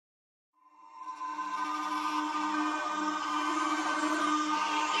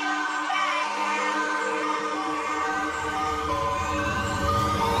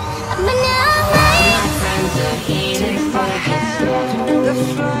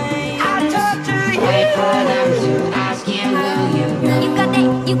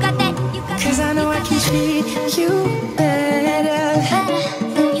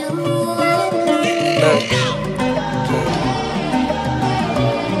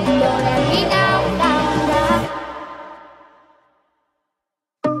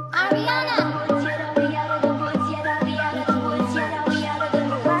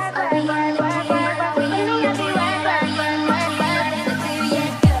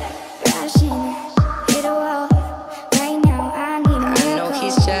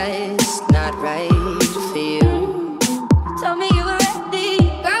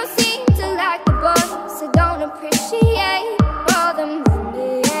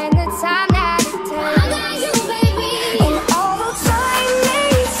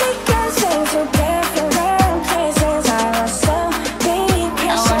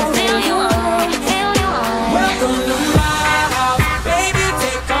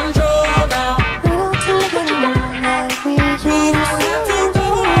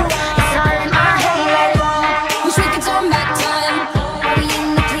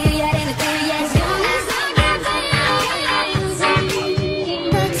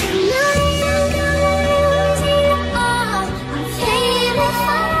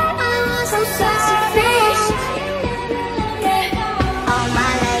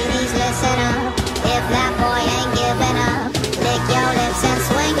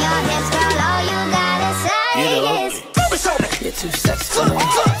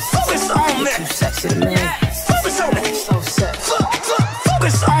Focus on me. Sexy to me. Focus on me. So sexy.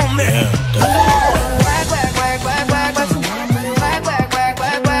 Focus on me.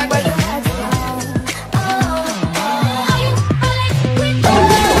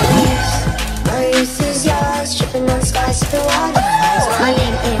 My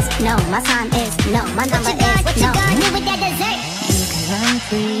name is no, my sign is no, my number is no. What you gonna do with that dessert? You can run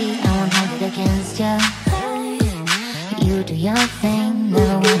free, I won't hold it against you. You do your thing,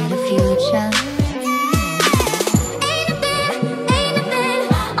 never wanted a future.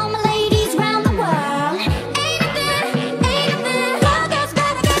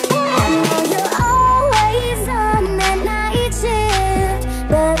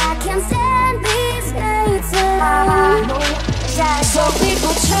 Some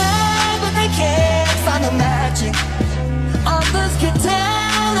people try, but they can't find the magic. Others get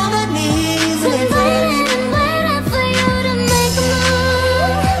down on their knees and they pray. Waiting for you to make a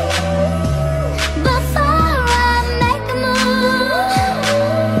move before I make a move.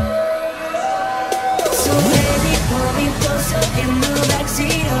 So baby, pull me closer in the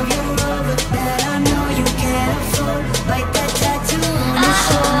backseat of your Rover that I know you can't afford. Like that tattoo on your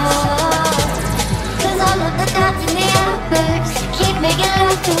shoulder. 'Cause all of the dots in the outbursts keep making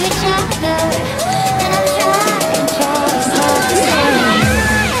love to each other, and I'm trying to stay.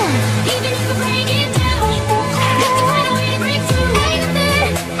 Even if I break it down, have to find a way to break through.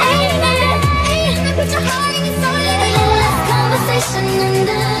 Ain't nothing, put your heart in your soul. A little less conversation and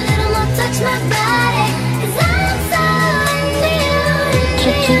a little more touch my body. 'Cause I'm so into you,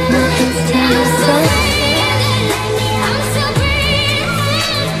 keep my hands to yourself. I'm so pretty,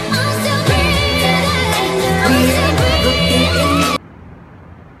 I'm so pretty, I'm so pretty.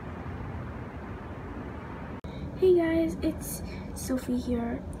 Hey guys, it's Sophie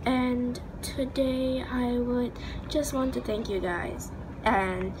here, and today I would just want to thank you guys.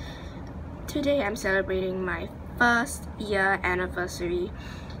 And today I'm celebrating my first year anniversary.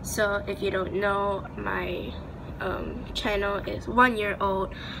 So if you don't know, my channel is 1 year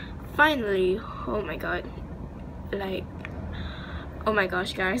old. Finally, oh my god, like, oh my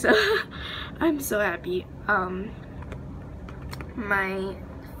gosh guys, I'm so happy. My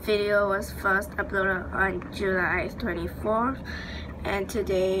video was first uploaded on July 24th, and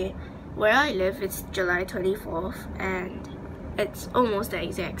today where I live it's July 24th, and it's almost the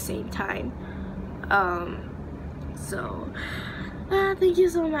exact same time. So thank you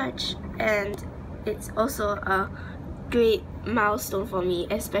so much, and it's also a great milestone for me,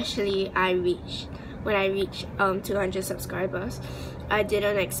 especially when I reach 200 subscribers. I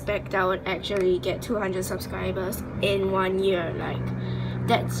didn't expect I would actually get 200 subscribers in 1 year. Like,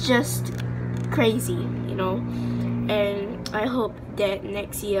 that's just crazy, you know. And I hope that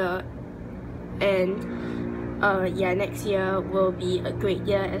next year next year will be a great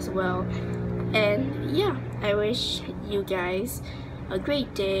year as well. And yeah, I wish you guys a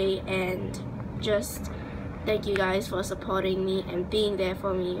great day, and just thank you guys for supporting me and being there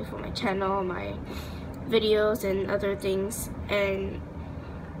for me, for my channel, my videos and other things, and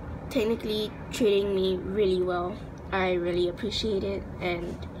technically treating me really well. I really appreciate it,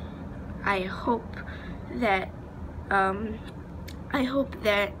 and I hope that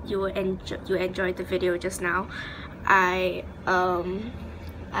you enjoyed the video just now. I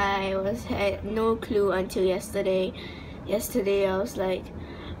had no clue until yesterday. Yesterday I was like,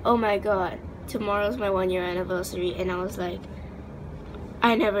 oh my god, tomorrow's my 1 year anniversary, and I was like,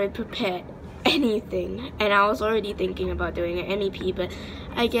 I never prepared anything, and I was already thinking about doing an MEP, but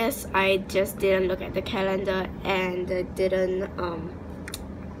I guess I just didn't look at the calendar, and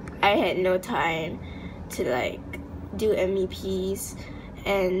I had no time to like do MEPs,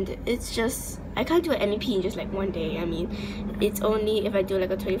 and it's just, I can't do an MEP in just like 1 day. I mean, it's only if I do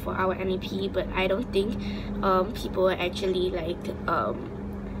like a 24-hour MEP, but I don't think people actually like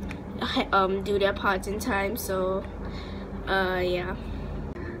do their parts in time. So yeah,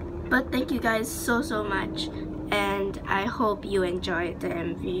 but thank you guys so much, and I hope you enjoyed the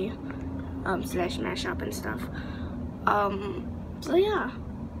MV slash mashup and stuff. So yeah,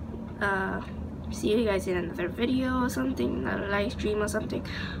 see you guys in another video or something, another live stream or something,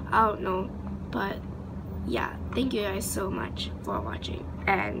 I don't know. But yeah, thank you guys so much for watching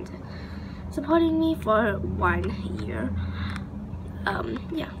and supporting me for 1 year.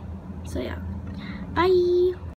 Yeah, so yeah, bye.